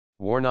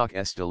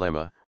Warnock's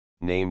dilemma,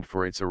 named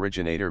for its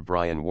originator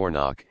Brian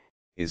Warnock,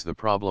 is the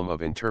problem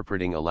of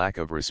interpreting a lack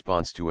of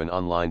response to an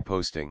online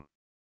posting.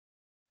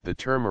 The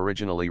term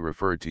originally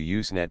referred to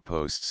Usenet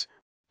posts,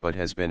 but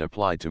has been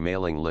applied to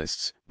mailing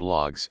lists,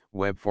 blogs,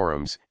 web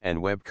forums,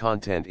 and web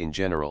content in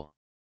general.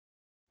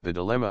 The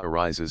dilemma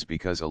arises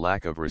because a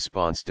lack of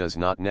response does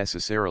not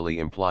necessarily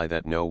imply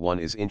that no one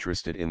is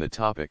interested in the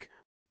topic,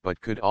 but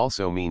could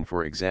also mean,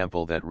 for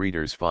example, that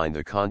readers find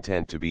the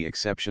content to be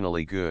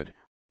exceptionally good,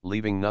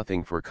 leaving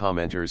nothing for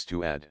commenters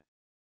to add.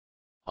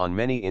 On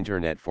many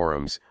internet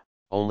forums,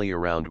 only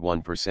around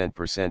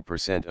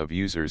 1% of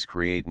users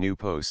create new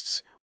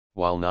posts,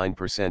 while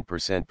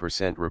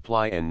 9%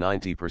 reply and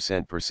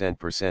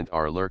 90%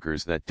 are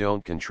lurkers that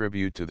don't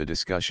contribute to the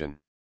discussion.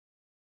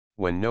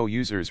 When no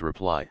users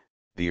reply,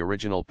 the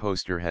original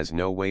poster has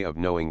no way of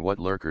knowing what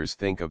lurkers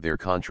think of their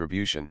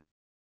contribution.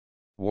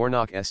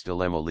 Warnock's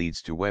dilemma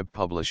leads to web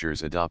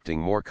publishers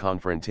adopting more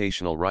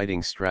confrontational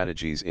writing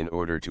strategies in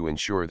order to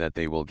ensure that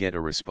they will get a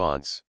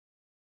response.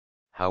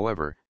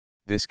 However,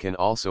 this can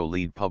also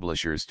lead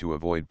publishers to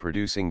avoid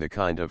producing the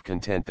kind of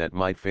content that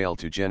might fail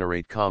to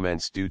generate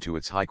comments due to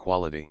its high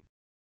quality.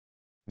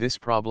 This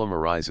problem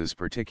arises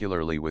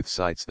particularly with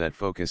sites that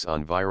focus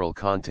on viral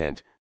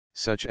content,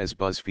 such as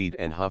BuzzFeed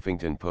and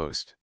Huffington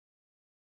Post.